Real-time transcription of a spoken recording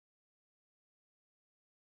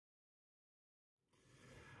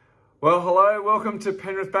Well, hello, welcome to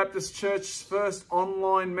Penrith Baptist Church's first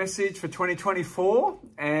online message for 2024.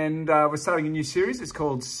 And we're starting a new series. It's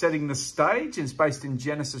called Setting the Stage, and it's based in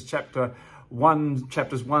Genesis chapters 1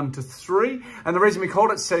 to 3. And the reason we called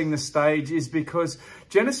it Setting the Stage is because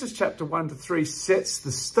Genesis chapter 1 to 3 sets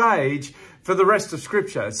the stage for the rest of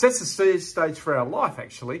Scripture. It sets the stage for our life,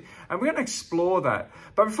 actually, and we're going to explore that.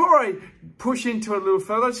 But before I push into it a little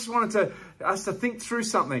further, I just wanted us to think through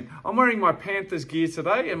something. I'm wearing my Panthers gear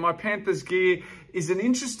today, and my Panthers gear is an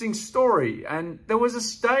interesting story. And there was a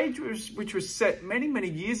stage which was set many, many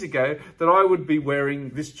years ago that I would be wearing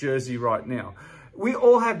this jersey right now. We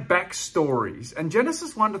all have backstories, and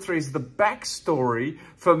Genesis 1 to 3 is the backstory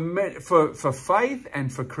for faith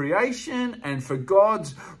and for creation and for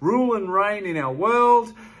God's rule and reign in our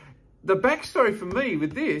world. The backstory for me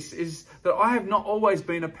with this is that I have not always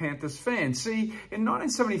been a Panthers fan. See, in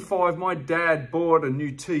 1975, my dad bought a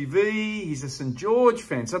new TV. He's a St. George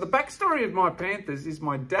fan. So the backstory of my Panthers is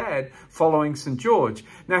my dad following St. George.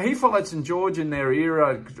 Now, he followed St. George in their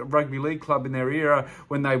era, rugby league club in their era,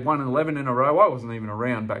 when they won 11 in a row. I wasn't even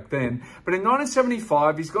around back then. But in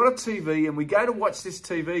 1975, he's got a TV, and we go to watch this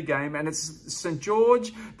TV game, and it's St.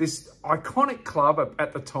 George, this iconic club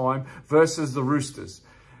at the time, versus the Roosters.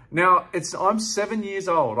 Now, I'm 7 years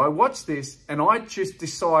old. I watch this, and I just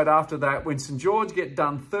decide after that, when St. George get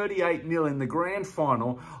done 38-0 in the grand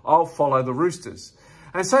final, I'll follow the Roosters.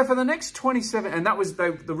 And so for the next 27, and that was,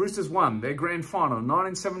 the Roosters won their grand final in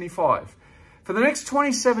 1975. For the next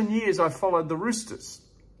 27 years, I followed the Roosters.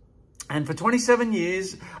 And for 27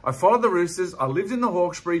 years, I followed the Roosters. I lived in the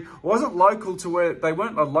Hawkesbury. Wasn't local to where, they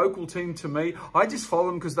weren't a local team to me. I just followed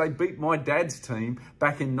them because they beat my dad's team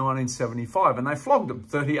back in 1975, and they flogged them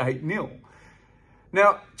 38-0.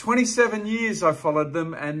 Now, 27 years I followed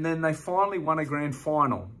them, and then they finally won a grand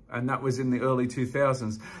final, and that was in the early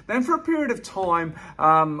 2000s. Then for a period of time,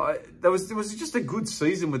 there was just a good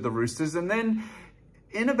season with the Roosters, and then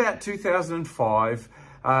in about 2005,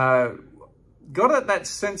 got at that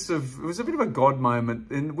sense of, it was a bit of a God moment,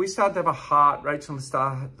 and we started to have a heart, Rachel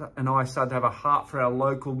and I started to have a heart for our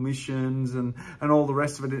local missions and all the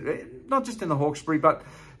rest of it, not just in the Hawkesbury, but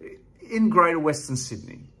in Greater Western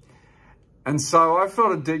Sydney. And so I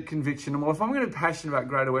felt a deep conviction, well, if I'm going to be passionate about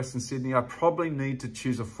Greater Western Sydney, I probably need to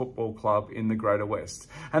choose a football club in the Greater West.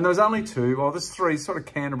 And there was only two, well, there's three, sort of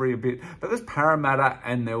Canterbury a bit, but there's Parramatta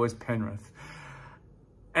and there was Penrith.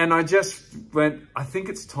 And I just went, I think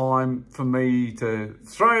it's time for me to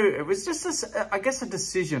throw, it was just, I guess, a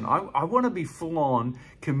decision. I want to be full on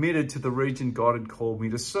committed to the region God had called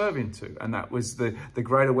me to serve into. And that was the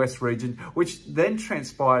Greater West region, which then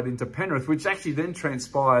transpired into Penrith, which actually then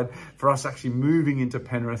transpired for us actually moving into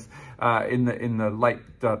Penrith in the late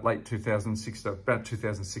 2016, about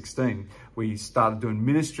 2016. We started doing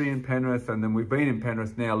ministry in Penrith, and then we've been in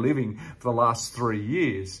Penrith now living for the last 3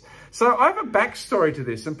 years. So I have a backstory to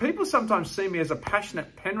this, and people sometimes see me as a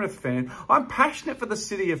passionate Penrith fan. I'm passionate for the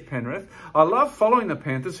city of Penrith. I love following the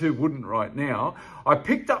Panthers, who wouldn't right now. I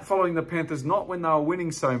picked up following the Panthers not when they were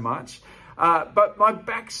winning so much, but my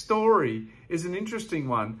backstory is an interesting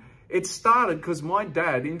one. It started because my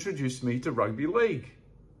dad introduced me to rugby league.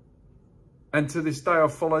 And to this day,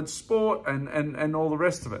 I've followed sport and all the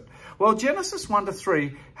rest of it. Well, Genesis 1 to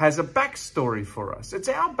 3 has a backstory for us. It's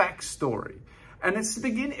our backstory. And it's the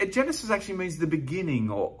beginning. Genesis actually means the beginning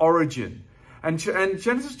or origin. And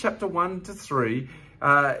Genesis chapter 1 to 3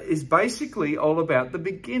 is basically all about the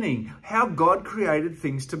beginning, how God created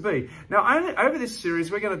things to be. Now, over this series,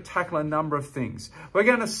 we're going to tackle a number of things. We're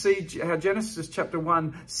going to see how Genesis chapter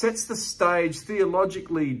 1 sets the stage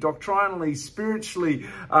theologically, doctrinally, spiritually,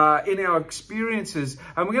 in our experiences.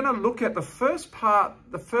 And we're going to look at the first part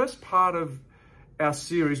of our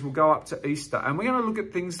series will go up to Easter, and we're going to look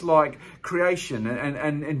at things like creation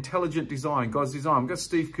and intelligent design, God's design. We've got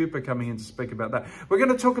Steve Cooper coming in to speak about that. We're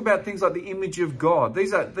going to talk about things like the image of God.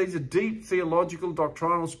 These are deep theological,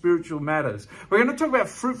 doctrinal, spiritual matters. We're going to talk about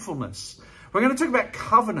fruitfulness. We're going to talk about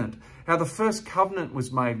covenant, how the first covenant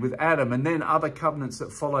was made with Adam, and then other covenants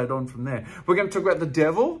that followed on from there. We're going to talk about the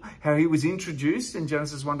devil, how he was introduced in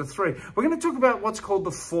Genesis 1 to 3. We're going to talk about what's called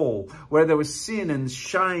the fall, where there was sin and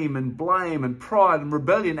shame and blame and pride and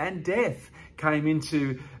rebellion and death came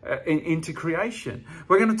into creation.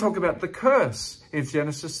 We're going to talk about the curse in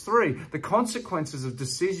Genesis 3, the consequences of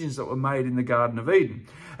decisions that were made in the Garden of Eden.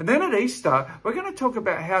 And then at Easter, we're going to talk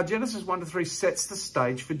about how Genesis 1 to 3 sets the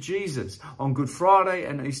stage for Jesus on Good Friday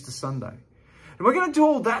and Easter Sunday. And we're going to do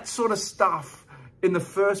all that sort of stuff in the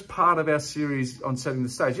first part of our series on setting the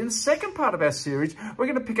stage. In the second part of our series, we're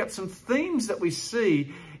going to pick up some themes that we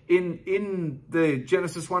see in the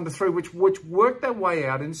Genesis 1 to 3, which work their way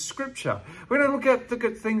out in Scripture. We're going to look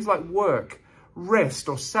at things like work, rest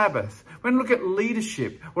or Sabbath. We're going to look at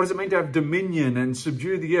leadership. What does it mean to have dominion and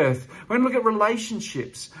subdue the earth? We're going to look at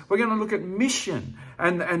relationships. We're going to look at mission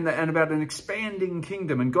and about an expanding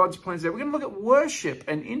kingdom and God's plans there. We're going to look at worship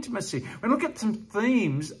and intimacy. We're going to look at some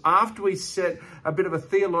themes after we set a bit of a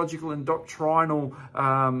theological and doctrinal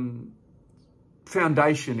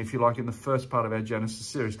foundation, if you like, in the first part of our Genesis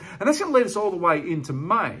series. And that's going to lead us all the way into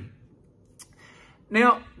May.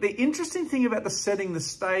 Now, the interesting thing about the setting the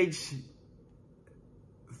stage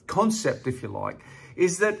concept, if you like,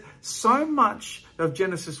 is that so much of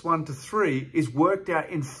Genesis 1 to 3 is worked out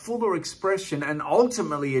in fuller expression and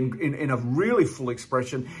ultimately in a really full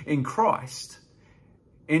expression in Christ.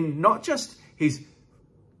 In not just his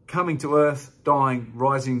coming to earth, dying,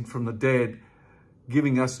 rising from the dead,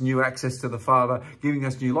 giving us new access to the Father, giving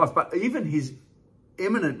us new life, but even his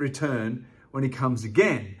imminent return when he comes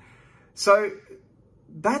again. So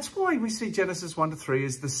that's why we see Genesis 1 to 3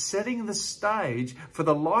 as the setting the stage for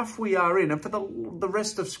the life we are in and for the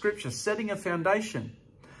rest of Scripture, setting a foundation.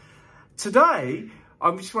 Today,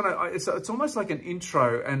 I just want to, it's almost like an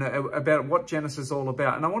intro and about what Genesis is all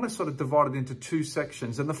about. And I want to sort of divide it into two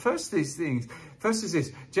sections. And the first is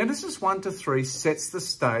this: Genesis 1 to 3 sets the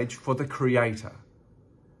stage for the Creator.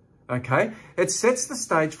 Okay? It sets the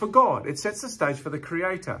stage for God. It sets the stage for the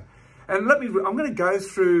Creator. And I'm going to go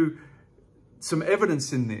through some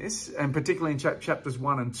evidence in this, and particularly in chapters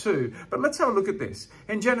 1 and 2. But let's have a look at this.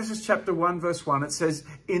 In Genesis chapter 1, verse 1, it says,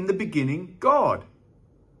 "In the beginning, God."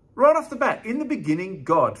 Right off the bat, in the beginning,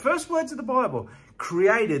 God. First words of the Bible,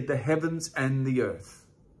 created the heavens and the earth.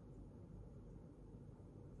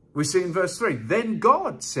 We see in verse 3, "Then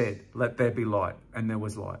God said, let there be light," and there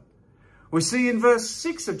was light. We see in verse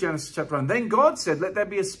 6 of Genesis chapter 1, "Then God said, let there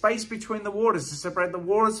be a space between the waters to separate the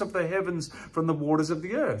waters of the heavens from the waters of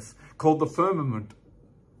the earth," called the firmament.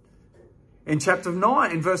 In chapter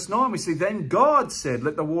 9, in verse 9, we see, "Then God said,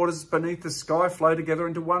 let the waters beneath the sky flow together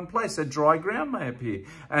into one place, that dry ground may appear."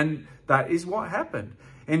 And that is what happened.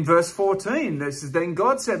 In verse 14, this is, "Then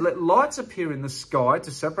God said, let lights appear in the sky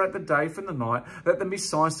to separate the day from the night. Let them be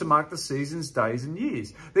signs to mark the seasons, days, and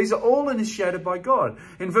years." These are all initiated by God.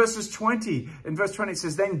 In verse 20, it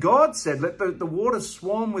says, "Then God said, let the waters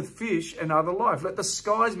swarm with fish and other life. Let the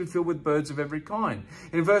skies be filled with birds of every kind."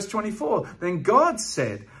 In verse 24, "Then God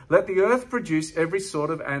said, let the earth produce every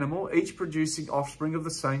sort of animal, each producing offspring of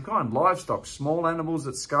the same kind, livestock, small animals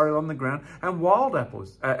that scurry on the ground, and wild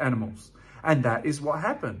animals." And that is what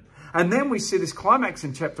happened. And then we see this climax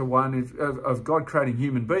in chapter 1 of God creating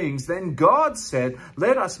human beings. "Then God said,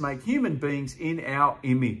 let us make human beings in our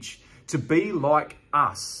image, to be like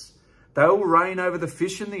us. They will reign over the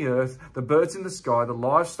fish in the earth, the birds in the sky, the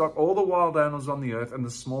livestock, all the wild animals on the earth, and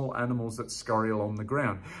the small animals that scurry along the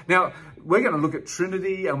ground." Now, we're going to look at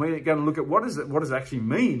Trinity, and we're going to look at what does it actually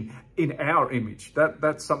mean in our image.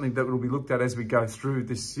 That's something that will be looked at as we go through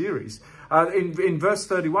this series. In verse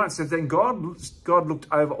 31, it says, "Then God looked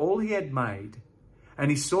over all he had made,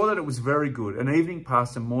 and he saw that it was very good. And evening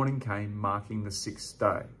passed and morning came, marking the sixth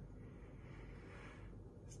day."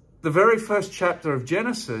 The very first chapter of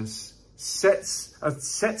Genesis sets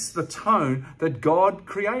the tone that God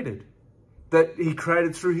created, that he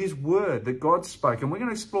created through his word, that God spoke. And we're going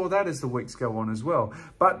to explore that as the weeks go on as well.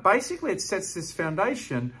 But basically it sets this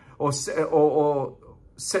foundation or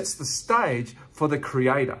sets the stage for the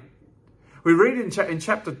Creator. We read in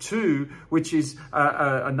chapter 2, which is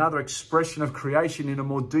another expression of creation in a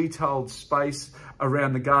more detailed space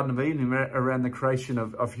around the Garden of Eden, around the creation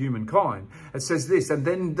of humankind. It says this, "And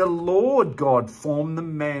then the Lord God formed the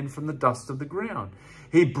man from the dust of the ground.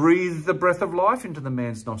 He breathed the breath of life into the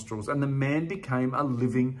man's nostrils, and the man became a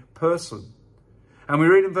living person." And we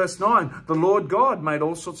read in verse 9, "The Lord God made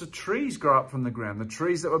all sorts of trees grow up from the ground, the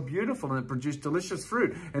trees that were beautiful and that produced delicious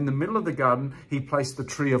fruit. In the middle of the garden, he placed the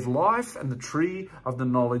tree of life and the tree of the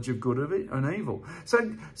knowledge of good and evil."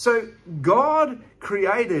 So God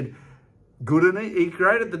created good and evil. He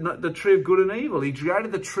created the tree of good and evil. He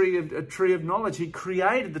created the tree of knowledge. He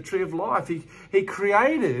created the tree of life. He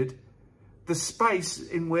created the space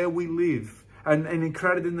in where we live. And he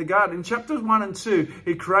created in the garden. In chapters 1 and 2,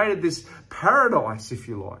 he created this paradise, if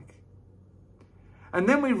you like. And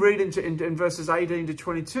then we read in verses 18 to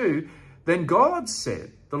 22 Then God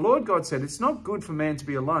said, the Lord God said, it's not good for man to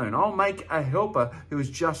be alone. I'll make a helper who is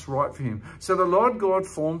just right for him. So the Lord God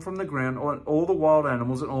formed from the ground all the wild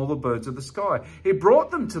animals and all the birds of the sky. He brought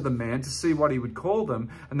them to the man to see what he would call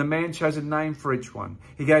them, and the man chose a name for each one.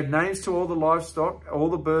 He gave names to all the livestock, all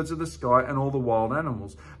the birds of the sky, and all the wild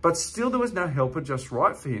animals. But still there was no helper just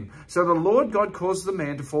right for him. So the Lord God caused the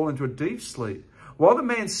man to fall into a deep sleep. While the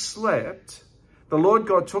man slept, the Lord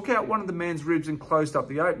God took out one of the man's ribs and closed up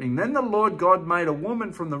the opening. Then the Lord God made a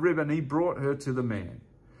woman from the rib, and he brought her to the man.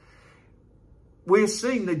 We're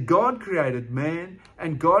seeing that God created man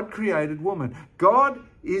and God created woman. God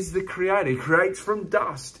is the creator. He creates from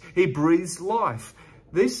dust. He breathes life.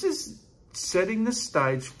 This is setting the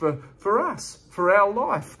stage for us, for our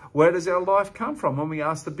life. Where does our life come from when we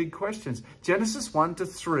ask the big questions? Genesis 1 to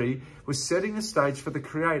 3 was setting the stage for the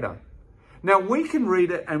creator. Now, we can read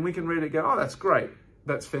it and go, oh, that's great.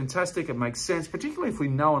 That's fantastic. It makes sense, particularly if we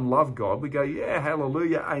know and love God. We go, yeah,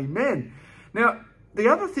 hallelujah, amen. Now, the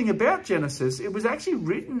other thing about Genesis, it was actually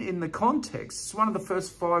written in the context. It's one of the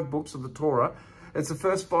first 5 books of the Torah. It's the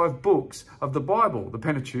first 5 books of the Bible, the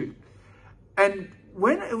Pentateuch. And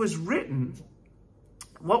when it was written,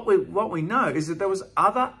 what we know is that there was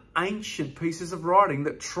other ancient pieces of writing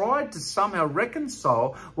that tried to somehow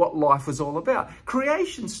reconcile what life was all about.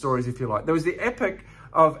 Creation stories, if you like. There was the epic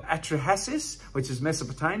of Atrahasis, which is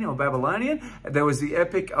Mesopotamian or Babylonian. There was the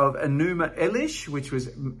epic of Enuma Elish, which was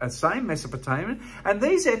same Mesopotamian. And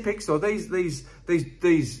these epics, or these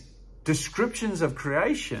descriptions of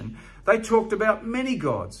creation, they talked about many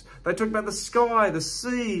gods. They talked about the sky, the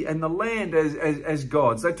sea, and the land as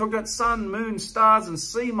gods. They talked about sun, moon, stars, and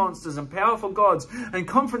sea monsters, and powerful gods, and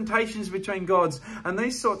confrontations between gods, and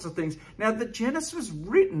these sorts of things. Now, the Genesis was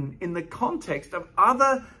written in the context of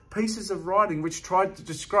other pieces of writing which tried to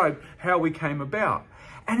describe how we came about.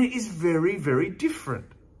 And it is very, very different.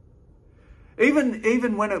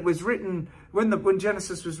 Even when it was written, when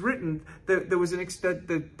Genesis was written, there was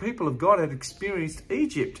the people of God had experienced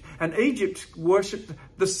Egypt, and Egypt worshipped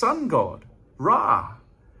the sun god, Ra.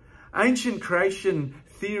 Ancient creation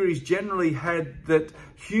theories generally had that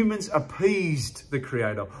humans appeased the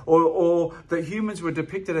creator, or that humans were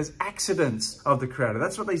depicted as accidents of the creator.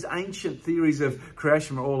 That's what these ancient theories of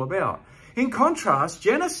creation were all about. In contrast,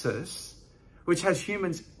 Genesis, which has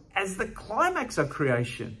humans as the climax of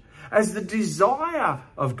creation, as the desire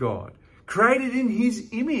of God, created in his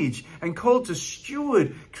image and called to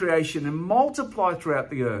steward creation and multiply throughout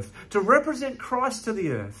the earth, to represent Christ to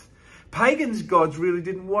the earth. Pagans' gods really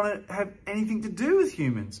didn't want to have anything to do with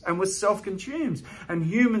humans and were self-consumed. And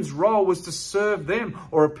humans' role was to serve them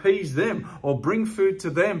or appease them or bring food to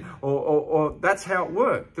them, or that's how it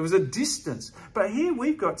worked. There was a distance. But here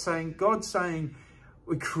we've got God saying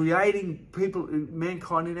we're creating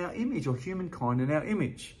mankind in our image, or humankind in our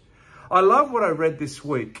image. I love what I read this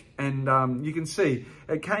week, and you can see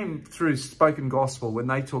it came through Spoken Gospel when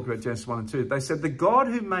they talk about Genesis 1 and 2. They said, the God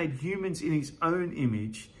who made humans in his own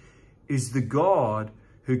image is the God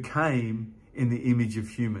who came in the image of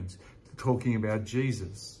humans, talking about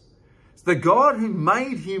Jesus. The God who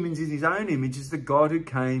made humans in his own image is the God who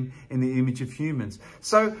came in the image of humans.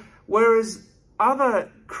 So whereas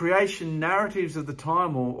other creation narratives of the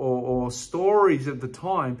time or stories of the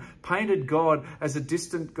time painted God as a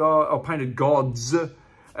distant God, or painted gods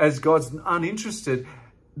as gods uninterested,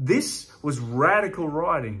 this was radical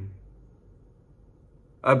writing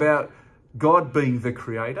about God being the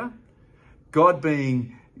creator, God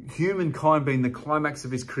being humankind being the climax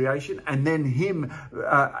of his creation, and then him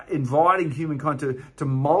inviting humankind to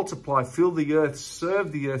multiply, fill the earth,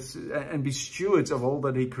 serve the earth, and be stewards of all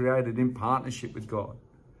that he created in partnership with God.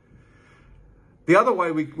 The other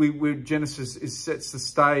way Genesis sets the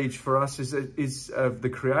stage for us is of the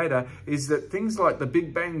creator, is that things like the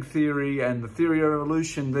Big Bang Theory and the theory of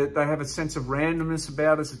evolution, that they have a sense of randomness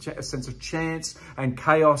about us, a sense of chance and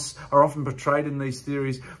chaos are often portrayed in these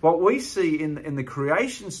theories. What we see in the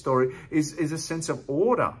creation story is a sense of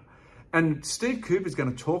order. And Steve Cooper is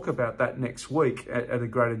going to talk about that next week at a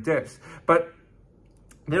greater depth. But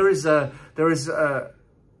there is a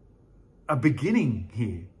beginning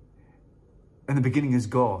here. And the beginning is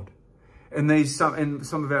God. And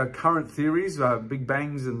some of our current theories, Big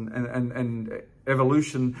Bangs and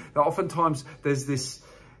evolution, oftentimes there's this,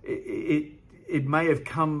 creation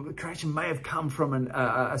may have come from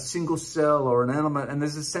a single cell or an element, and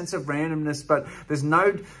there's a sense of randomness, but there's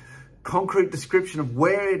no concrete description of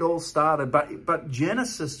where it all started. But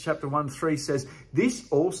Genesis chapter 1:3 says, this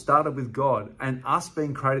all started with God and us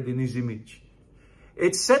being created in his image.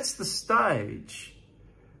 It sets the stage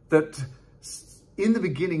that in the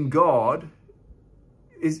beginning, God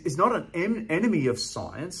is not an enemy of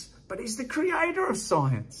science, but he's the creator of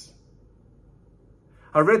science.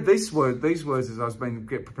 I read these words as I was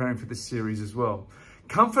preparing for this series as well.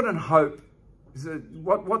 Comfort and hope.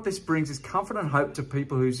 What this brings is comfort and hope to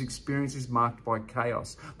people whose experience is marked by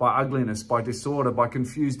chaos, by ugliness, by disorder, by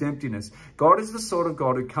confused emptiness. God is the sort of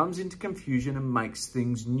God who comes into confusion and makes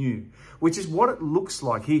things new, which is what it looks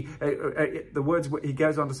like. He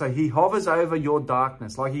goes on to say, he hovers over your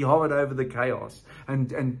darkness, like he hovered over the chaos.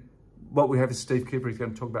 And what we have is Steve Kipper. He's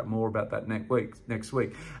going to talk about more about that next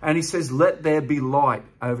week. And he says, let there be light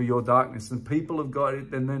over your darkness. And people of God,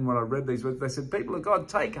 and then when I read these words, they said, people of God,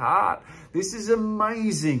 take heart. This is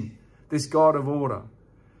amazing, this God of order.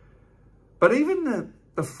 But even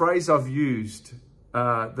the phrase I've used,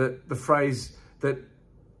 the phrase that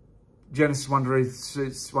Genesis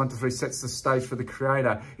 1 to 3 sets the stage for the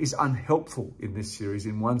Creator, is unhelpful in this series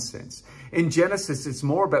in one sense. In Genesis, it's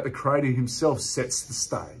more about the Creator himself sets the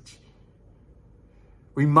stage.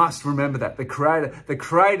 We must remember that. The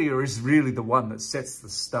Creator is really the one that sets the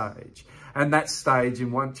stage. And that stage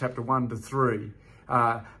in chapter 1 to 3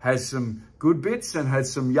 has some good bits and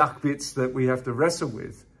has some yuck bits that we have to wrestle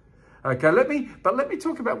with. Okay, let me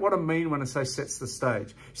talk about what I mean when I say sets the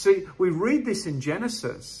stage. See, we read this in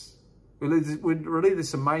Genesis. We read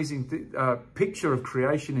this amazing picture of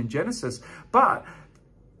creation in Genesis, but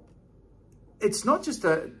it's not just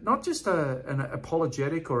an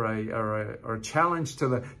apologetic or a challenge to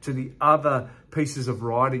the other pieces of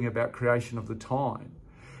writing about creation of the time.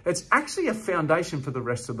 It's actually a foundation for the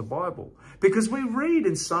rest of the Bible, because we read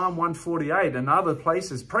in Psalm 148 and other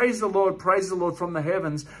places, praise the Lord from the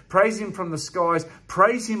heavens, praise him from the skies,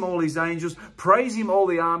 praise him all his angels, praise him all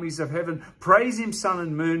the armies of heaven, praise him sun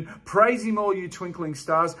and moon, praise him all you twinkling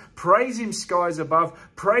stars, praise him skies above,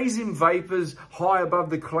 praise him vapors high above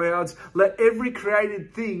the clouds. Let every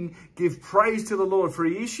created thing give praise to the Lord, for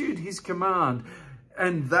he issued his command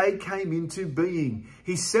and they came into being.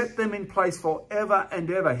 He set them in place forever and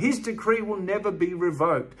ever. His decree will never be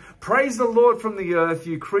revoked. Praise the Lord from the earth,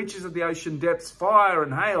 you creatures of the ocean depths, fire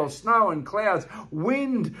and hail, snow and clouds,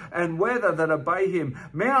 wind and weather that obey him,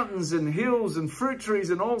 mountains and hills and fruit trees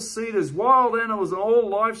and all cedars, wild animals and all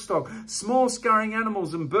livestock, small scurrying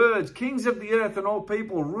animals and birds, kings of the earth and all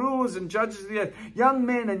people, rulers and judges of the earth, young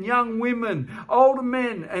men and young women, older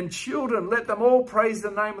men and children. Let them all praise the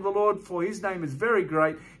name of the Lord, for his name is very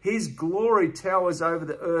great. His glory towers over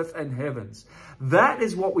the earth and heavens. That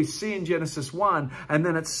is what we see in Genesis 1, and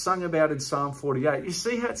then it's sung about in Psalm 48. You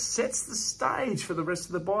see how it sets the stage for the rest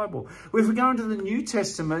of the Bible. If we go into the New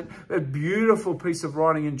Testament, a beautiful piece of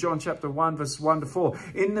writing in John chapter 1, verse 1 to 4.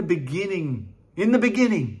 In the beginning,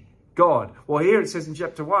 God. Well, here it says in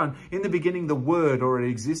chapter 1, in the beginning the Word already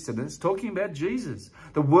existed. And it's talking about Jesus.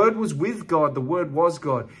 The Word was with God. The Word was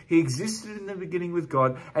God. He existed in the beginning with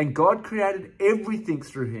God, and God created everything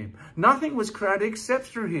through him. Nothing was created except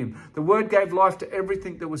through him. The Word gave life to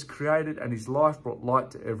everything that was created, and his life brought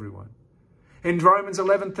light to everyone. In Romans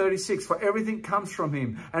 11:36, for everything comes from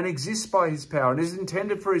him and exists by his power and is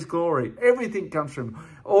intended for his glory. Everything comes from him.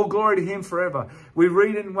 All glory to him forever. We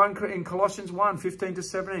read in Colossians 1:15 to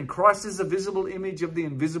 17, Christ is the visible image of the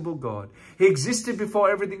invisible God. He existed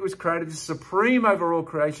before everything was created, is supreme over all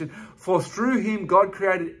creation. For through him, God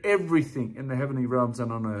created everything in the heavenly realms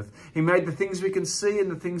and on earth. He made the things we can see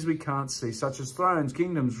and the things we can't see, such as thrones,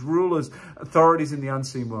 kingdoms, rulers, authorities in the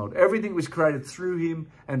unseen world. Everything was created through him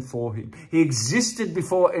and for him. He existed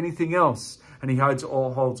before anything else, and he holds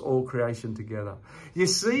all creation together. You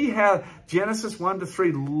see how Genesis 1 to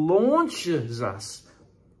 3 launches us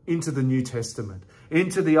into the New Testament,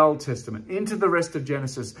 into the Old Testament, into the rest of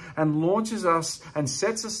Genesis, and launches us and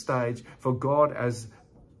sets a stage for God as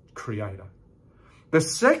creator. The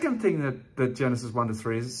second thing that Genesis 1 to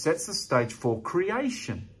 3 is, it sets the stage for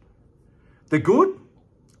creation. The good,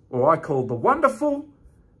 or I call the wonderful,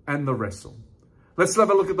 and the wrestle. Let's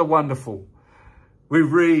have a look at the wonderful. We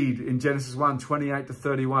read in Genesis 1, 28 to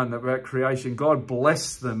 31 about creation. God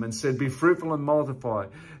blessed them and said, be fruitful and multiply.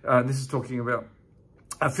 This is talking about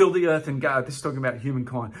fill the earth and this is talking about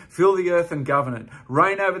humankind. Fill the earth and govern it.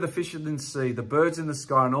 Reign over the fish in the sea, the birds in the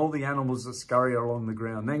sky, and all the animals that scurry along the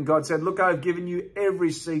ground. Then God said, look, I've given you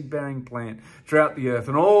every seed-bearing plant throughout the earth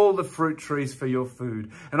and all the fruit trees for your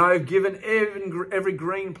food. And I have given every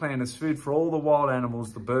green plant as food for all the wild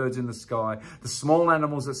animals, the birds in the sky, the small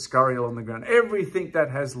animals that scurry along the ground, everything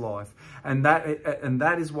that has life. And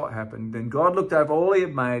that is what happened. Then God looked over all he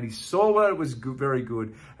had made. He saw that it was good, very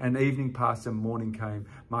good. And evening passed and morning came,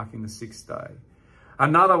 marking the sixth day.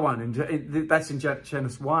 Another one, that's in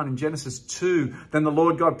Genesis 1. In Genesis 2, then the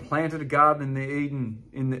Lord God planted a garden in the Eden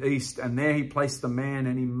in the east, and there he placed the man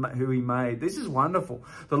who he made. This is wonderful.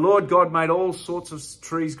 The Lord God made all sorts of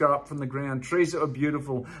trees grow up from the ground, trees that were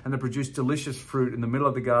beautiful and that produced delicious fruit. In the middle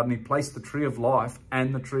of the garden, he placed the tree of life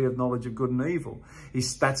and the tree of knowledge of good and evil.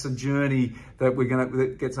 That's a journey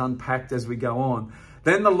that gets unpacked as we go on.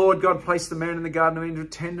 Then the Lord God placed the man in the Garden of Eden to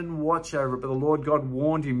tend and watch over it. But the Lord God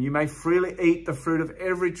warned him, you may freely eat the fruit of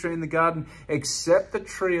every tree in the garden, except the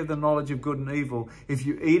tree of the knowledge of good and evil. If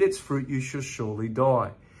you eat its fruit, you shall surely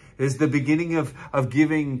die. There's the beginning of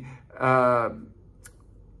giving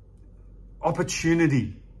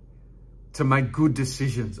opportunity to make good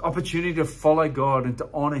decisions. Opportunity to follow God and to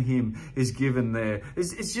honor him is given there.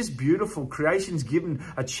 It's just beautiful. Creation's given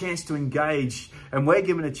a chance to engage, and we're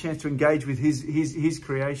given a chance to engage with his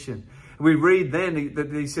creation. We read then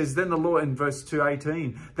that he says, then the Lord, in verse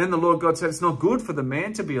 2:18, then the Lord God said, it's not good for the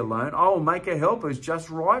man to be alone. I will make a helper who's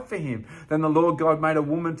just right for him. Then the Lord God made a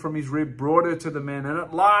woman from his rib, brought her to the man. And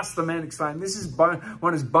at last the man exclaimed, this is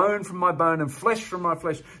one is bone from my bone and flesh from my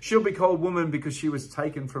flesh. She'll be called woman because she was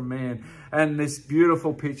taken from man. And this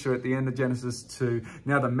beautiful picture at the end of Genesis 2.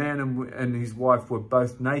 Now the man and his wife were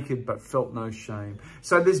both naked but felt no shame.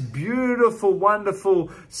 So this beautiful,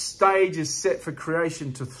 wonderful stage is set for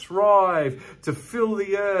creation to thrive, to fill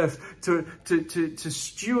the earth, to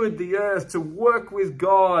steward the earth, to work with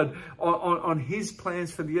God on his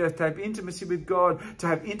plans for the earth, to have intimacy with God, to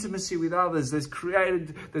have intimacy with others. There's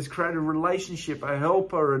created a relationship, a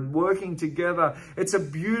helper, and working together. It's a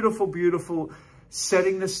beautiful, beautiful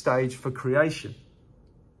setting the stage for creation.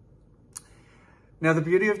 Now, the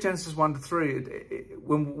beauty of Genesis 1 to 3,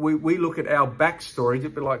 when we look at our backstory, a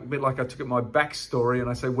bit like I took at my backstory and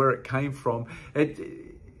I say where it came from,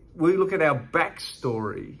 we look at our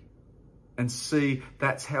backstory and see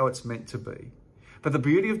that's how it's meant to be. But the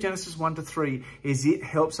beauty of Genesis 1 to 3 is it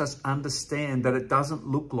helps us understand that it doesn't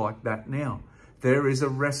look like that now. There is a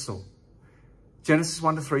wrestle. Genesis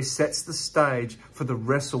 1 to 3 sets the stage for the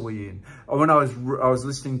wrestle we're in. When I was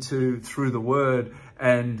listening to Through the Word,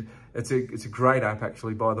 and it's a great app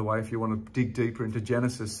actually, by the way, if you want to dig deeper into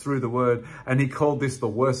Genesis, Through the Word, and he called this the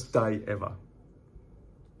worst day ever.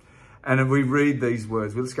 And we read these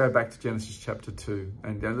words. Let's go back to Genesis chapter 2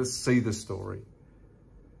 and let's see the story.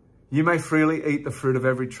 You may freely eat the fruit of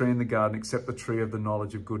every tree in the garden except the tree of the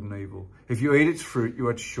knowledge of good and evil. If you eat its fruit, you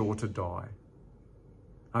are sure to die.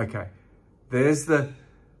 Okay. There's the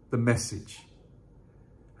message.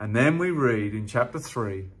 And then we read in chapter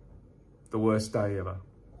 3, the worst day ever.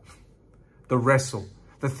 The wrestle.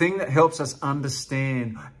 The thing that helps us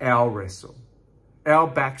understand our wrestle.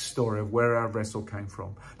 Our backstory of where our wrestle came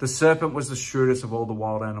from. The serpent was the shrewdest of all the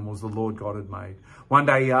wild animals the Lord God had made. One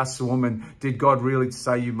day he asked the woman, did God really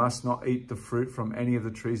say you must not eat the fruit from any of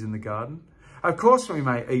the trees in the garden? Of course we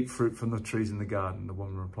may eat fruit from the trees in the garden, the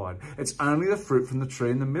woman replied. It's only the fruit from the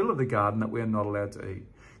tree in the middle of the garden that we are not allowed to eat.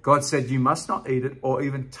 God said, you must not eat it or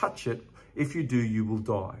even touch it. If you do, you will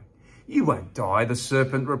die. You won't die, the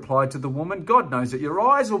serpent replied to the woman. God knows that your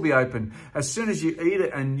eyes will be open as soon as you eat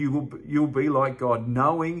it, and you'll be like God,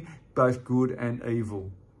 knowing both good and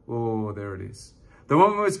evil. Oh, there it is. The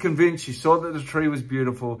woman was convinced. She saw that the tree was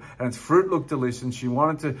beautiful and its fruit looked delicious, and she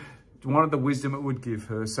wanted the wisdom it would give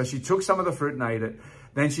her. So she took some of the fruit and ate it.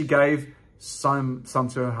 Then she gave some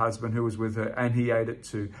to her husband who was with her, and he ate it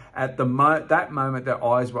too. At that moment, their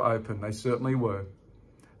eyes were open. They certainly were.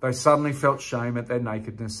 They suddenly felt shame at their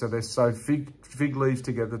nakedness, so they sewed fig leaves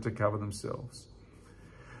together to cover themselves.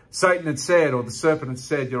 Satan had said, or the serpent had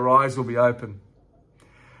said, your eyes will be open.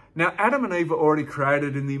 Now, Adam and Eve were already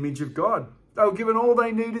created in the image of God. They were given all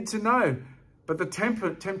they needed to know. But the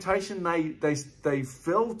temptation they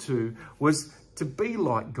fell to was to be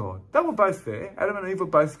like God. They were both there. Adam and Eve were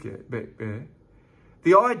both there.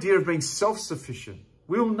 The idea of being self-sufficient.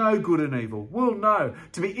 We'll know good and evil. We'll know.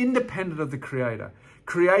 To be independent of the Creator.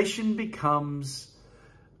 Creation becomes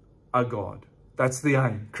a God. That's the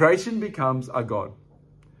aim. Creation becomes a God.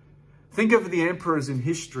 Think of the emperors in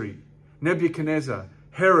history. Nebuchadnezzar,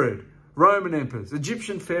 Herod, Roman emperors,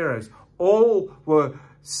 Egyptian pharaohs. All were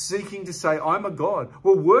seeking to say, I'm a God,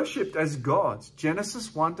 were worshipped as gods.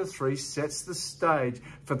 Genesis 1 to 3 sets the stage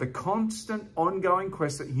for the constant ongoing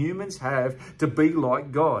quest that humans have to be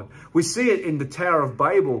like God. We see it in the Tower of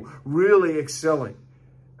Babel really excelling,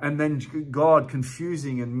 and then God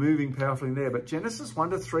confusing and moving powerfully there. But Genesis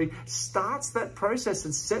 1 to 3 starts that process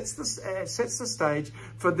and sets the stage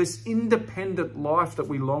for this independent life that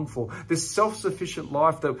we long for, this self-sufficient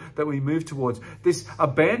life that we move towards, this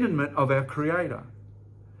abandonment of our Creator.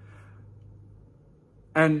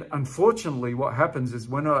 And unfortunately, what happens is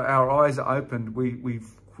when our eyes are opened, we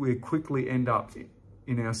quickly end up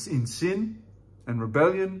in sin and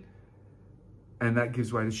rebellion, and that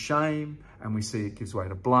gives way to shame, and we see it gives way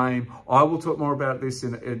to blame. I will talk more about this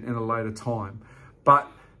in a later time.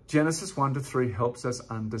 But Genesis 1-3 helps us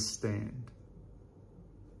understand.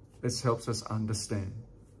 This helps us understand.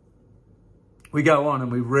 We go on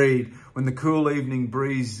and we read, when the cool evening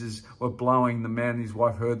breezes were blowing, the man and his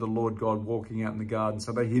wife heard the Lord God walking out in the garden.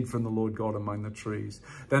 So they hid from the Lord God among the trees.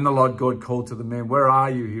 Then the Lord God called to the man, "Where are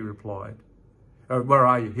you?" He replied. "Where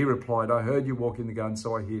are you?" He replied, "I heard you walk in the garden,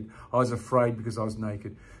 so I hid. I was afraid because I was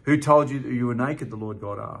naked." "Who told you that you were naked?" the Lord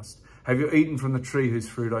God asked. "Have you eaten from the tree whose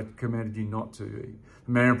fruit I commanded you not to eat?"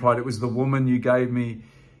 The man replied, "It was the woman you gave me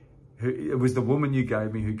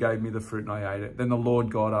who gave me the fruit, and I ate it." Then the Lord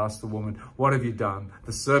God asked the woman, "What have you done?"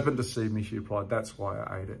 "The serpent deceived me," she replied. "That's why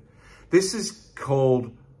I ate it." This is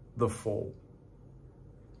called the fall.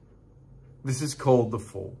 This is called the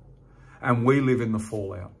fall. And we live in the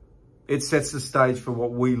fallout. It sets the stage for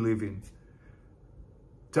what we live in.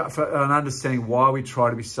 For an understanding why we try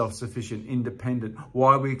to be self-sufficient, independent,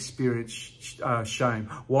 why we experience shame,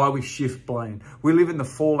 why we shift blame. We live in the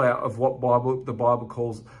fallout of what the Bible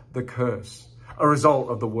calls the curse, a result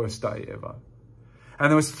of the worst day ever. And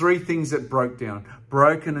there was three things that broke down.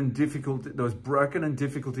 There was broken and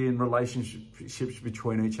difficulty in relationships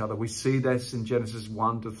between each other. We see this in Genesis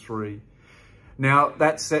 1-3. Now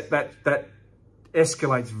that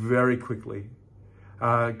escalates very quickly.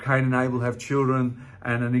 Cain and Abel have children,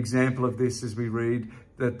 and an example of this is we read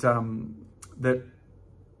that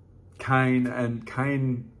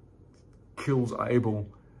Cain kills Abel.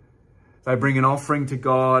 They bring an offering to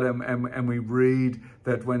God, and we read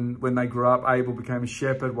that when they grew up, Abel became a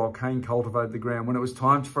shepherd while Cain cultivated the ground. When it was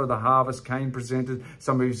time for the harvest, Cain presented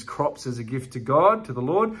some of his crops as a gift to God, to the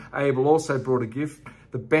Lord. Abel also brought a gift,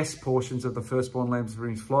 the best portions of the firstborn lambs for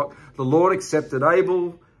his flock. The Lord accepted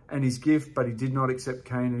Abel and his gift, but he did not accept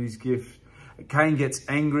Cain and his gift. Cain gets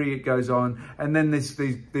angry, it goes on. And then there's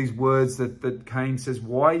these words that Cain says,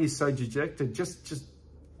 "Why are you so dejected? Just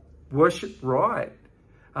worship right.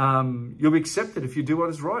 You'll be accepted if you do what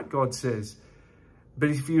is right," God says. But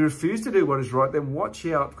if you refuse to do what is right, then watch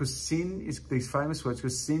out, because sin is, these famous words,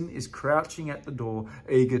 because sin is crouching at the door,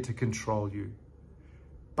 eager to control you.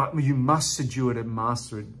 But you must subdue it and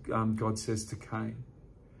master it, God says to Cain.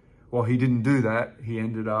 Well, he didn't do that. He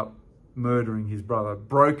ended up murdering his brother.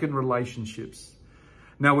 Broken relationships.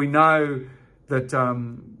 Now we know that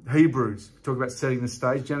Hebrews, talk about setting the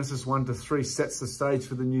stage. Genesis 1-3 sets the stage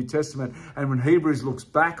for the New Testament. And when Hebrews looks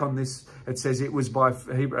back on this, it says it was by,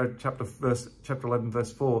 chapter 11,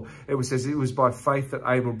 verse 4, it says it was by faith that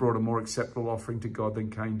Abel brought a more acceptable offering to God than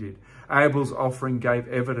Cain did. Abel's offering gave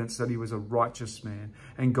evidence that he was a righteous man,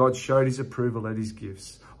 and God showed his approval at his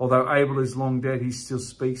gifts. Although Abel is long dead, he still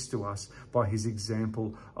speaks to us by his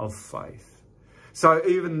example of faith. So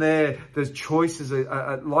even there, there's choices,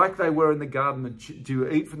 like they were in the garden. Do you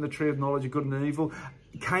eat from the tree of knowledge of good and evil?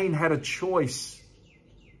 Cain had a choice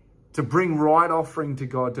to bring right offering to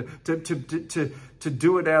God, to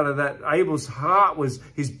do it out of that. Abel's heart was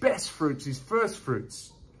his best fruits, his first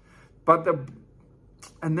fruits.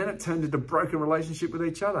 And then it turned into broken relationship with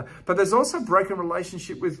each other. But there's also broken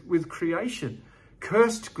relationship with creation.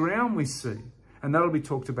 Cursed ground we see, and that'll be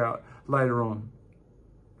talked about later on.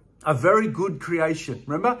 A very good creation,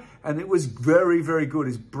 remember? And it was very, very good.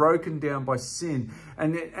 It's broken down by sin.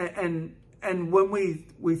 And when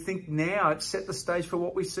we think now, it set the stage for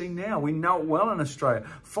what we see now. We know it well in Australia.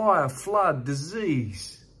 Fire, flood,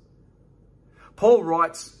 disease. Paul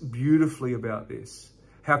writes beautifully about this,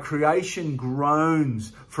 how creation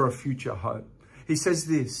groans for a future hope. He says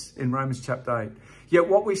this in Romans chapter 8. Yet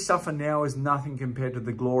what we suffer now is nothing compared to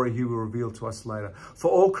the glory he will reveal to us later. For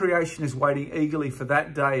all creation is waiting eagerly for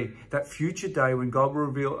that day, that future day when God will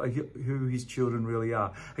reveal who his children really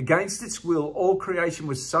are. Against its will, all creation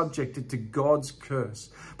was subjected to God's curse.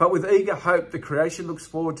 But with eager hope, the creation looks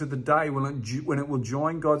forward to the day when it will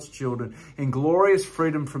join God's children in glorious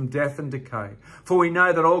freedom from death and decay. For we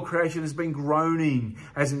know that all creation has been groaning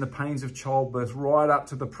as in the pains of childbirth right up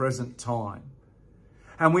to the present time.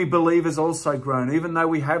 And we believers also groan, even though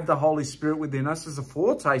we have the Holy Spirit within us as a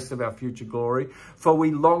foretaste of our future glory, for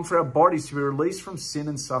we long for our bodies to be released from sin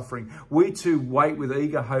and suffering. We too wait with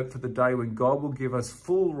eager hope for the day when God will give us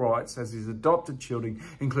full rights as his adopted children,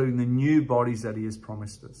 including the new bodies that he has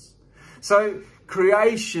promised us. So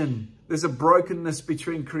creation, there's a brokenness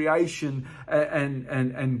between creation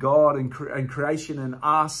and God, and creation and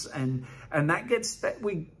us, and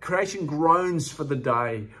creation groans for the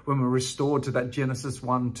day when we're restored to that Genesis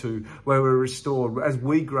 1-2, where we're restored as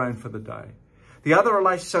we groan for the day. The other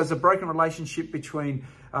relationship, so there's a broken relationship between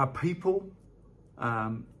people.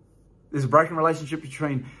 There's a broken relationship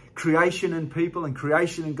between creation and people and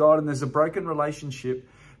creation and God. And there's a broken relationship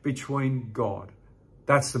between God.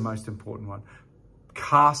 That's the most important one.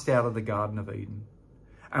 Cast out of the Garden of Eden.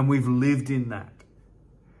 And we've lived in that.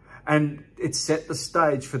 And it set the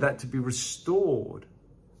stage for that to be restored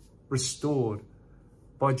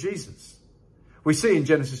by Jesus. We see in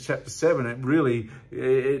Genesis chapter 7,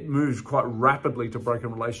 it moves quite rapidly to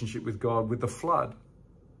broken relationship with God with the flood.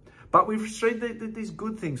 But we've seen these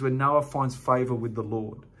good things when Noah finds favor with the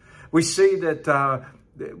Lord. We see that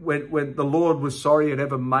when the Lord was sorry he had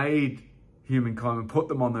ever made humankind and put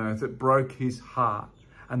them on the earth, it broke his heart.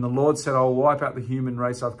 And the Lord said, I'll wipe out the human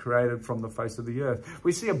race I've created from the face of the earth.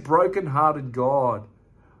 We see a broken-hearted God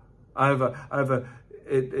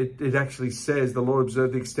it actually says, the Lord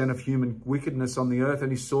observed the extent of human wickedness on the earth,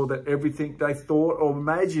 and he saw that everything they thought or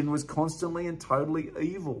imagined was constantly and totally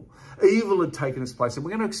evil. Evil had taken its place. And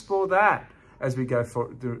we're going to explore that as we go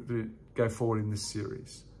forward in this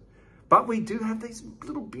series. But we do have these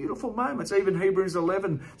little beautiful moments. Even Hebrews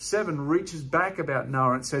 11:7 reaches back about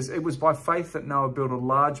Noah. It says, it was by faith that Noah built a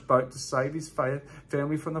large boat to save his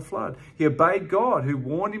family from the flood. He obeyed God, who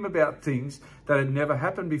warned him about things that had never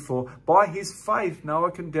happened before. By his faith,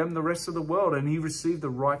 Noah condemned the rest of the world, and he received the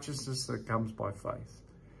righteousness that comes by faith.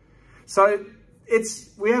 So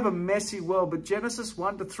we have a messy world, but Genesis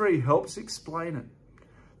 1-3 helps explain it.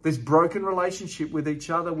 This broken relationship with each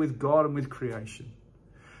other, with God, and with creation.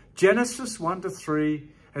 Genesis 1-3,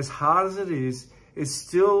 as hard as it is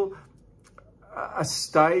still a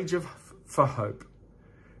stage for hope.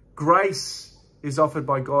 Grace is offered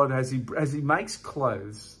by God as he makes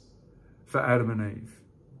clothes for Adam and Eve.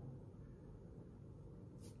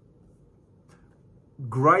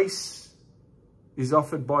 Grace is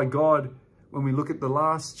offered by God when we look at the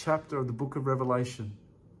last chapter of the book of Revelation,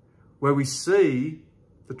 where we see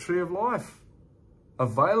the tree of life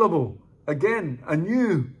available again,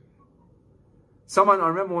 anew. I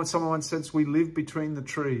remember when someone once said, we live between the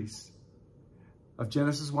trees of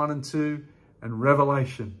Genesis 1 and 2 and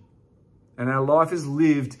Revelation. And our life is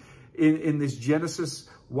lived in this Genesis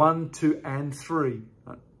 1, 2, and 3.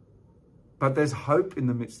 But there's hope in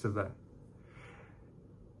the midst of that.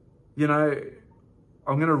 You know,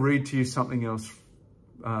 I'm going to read to you something else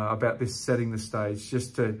about this setting the stage,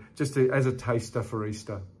 just to as a taster for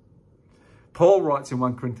Easter. Paul writes in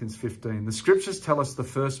 1 Corinthians 15, the scriptures tell us the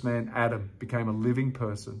first man, Adam, became a living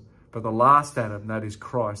person, but the last Adam, that is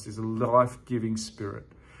Christ, is a life-giving spirit.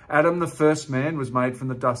 Adam, the first man, was made from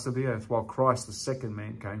the dust of the earth, while Christ, the second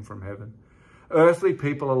man, came from heaven. Earthly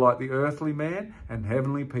people are like the earthly man, and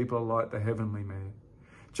heavenly people are like the heavenly man.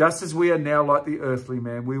 Just as we are now like the earthly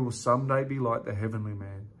man, we will someday be like the heavenly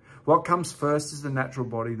man. What comes first is the natural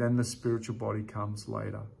body, then the spiritual body comes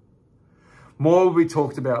later. More will be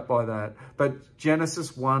talked about by that. But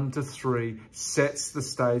Genesis 1-3 sets the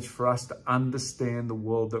stage for us to understand the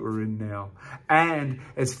world that we're in now. And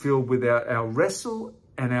it's filled with our wrestle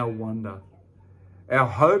and our wonder, our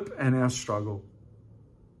hope and our struggle.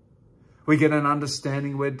 We get an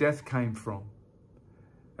understanding where death came from.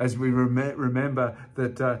 As we remember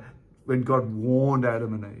that when God warned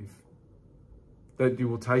Adam and Eve, that you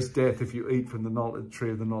will taste death if you eat from the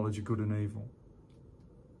tree of the knowledge of good and evil.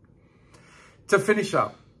 To finish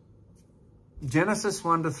up, Genesis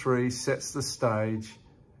 1-3 sets the stage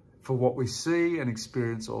for what we see and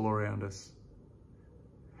experience all around us.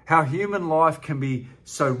 How human life can be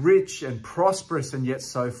so rich and prosperous and yet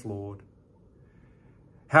so flawed.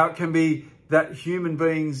 How it can be that human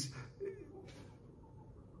beings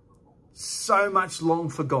so much long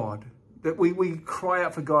for God, that we cry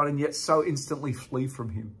out for God and yet so instantly flee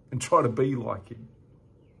from him and try to be like him.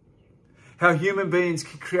 How human beings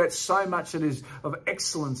can create so much that is of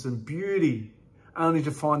excellence and beauty, only to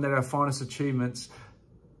find that our finest achievements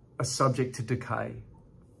are subject to decay,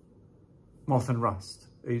 moth and rust,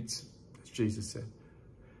 as Jesus said.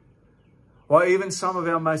 While even some of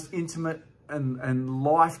our most intimate and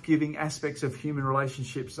life-giving aspects of human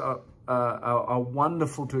relationships are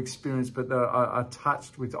wonderful to experience, but they are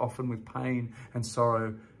touched often with pain and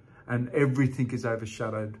sorrow, and everything is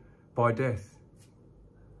overshadowed by death.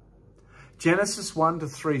 Genesis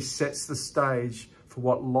 1-3 sets the stage for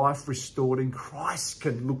what life restored in Christ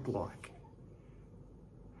can look like.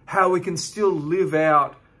 How we can still live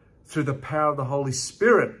out through the power of the Holy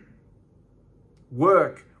Spirit.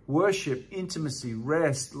 Work, worship, intimacy,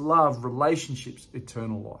 rest, love, relationships,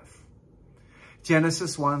 eternal life.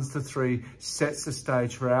 Genesis 1-3 sets the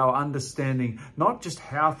stage for our understanding, not just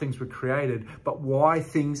how things were created, but why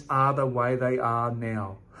things are the way they are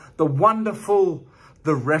now. The wonderful,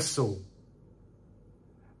 the wrestle,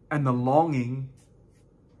 and the longing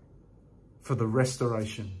for the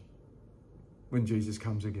restoration when Jesus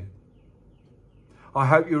comes again. I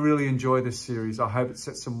hope you really enjoy this series. I hope it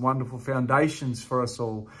sets some wonderful foundations for us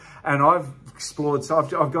all. And I've explored, so I've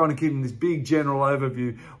gone and given this big general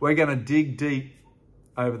overview. We're going to dig deep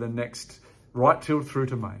over the next, right till through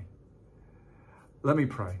to May. Let me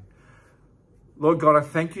pray. Lord God, I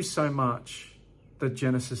thank you so much that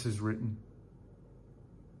Genesis is written.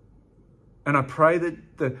 And I pray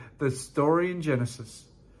that the story in Genesis,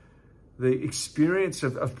 the experience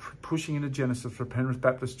of pushing into Genesis for Penrith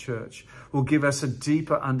Baptist Church, will give us a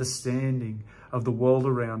deeper understanding of the world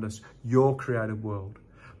around us, your created world.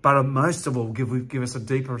 But most of all, give us a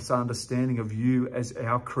deeper understanding of you as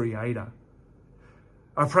our creator.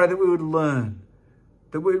 I pray that we would learn,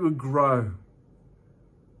 that we would grow.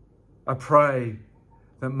 I pray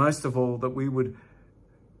that most of all, that we would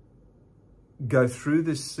go through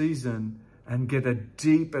this season and get a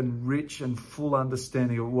deep and rich and full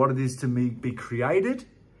understanding of what it is to be created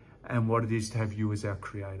and what it is to have you as our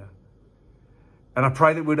creator. And I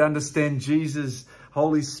pray that we'd understand Jesus,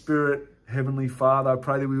 Holy Spirit, Heavenly Father. I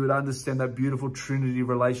pray that we would understand that beautiful Trinity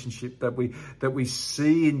relationship that we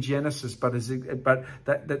see in Genesis, but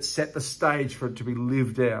that set the stage for it to be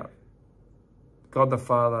lived out. God the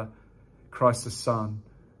Father, Christ the Son,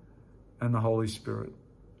 and the Holy Spirit.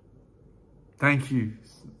 Thank you.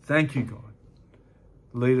 Thank you, God.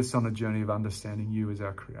 Lead us on a journey of understanding you as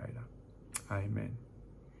our creator. Amen.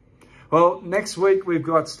 Well, next week we've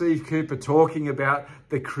got Steve Cooper talking about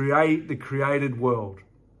the created world.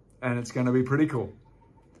 And it's going to be pretty cool.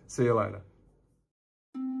 See you later.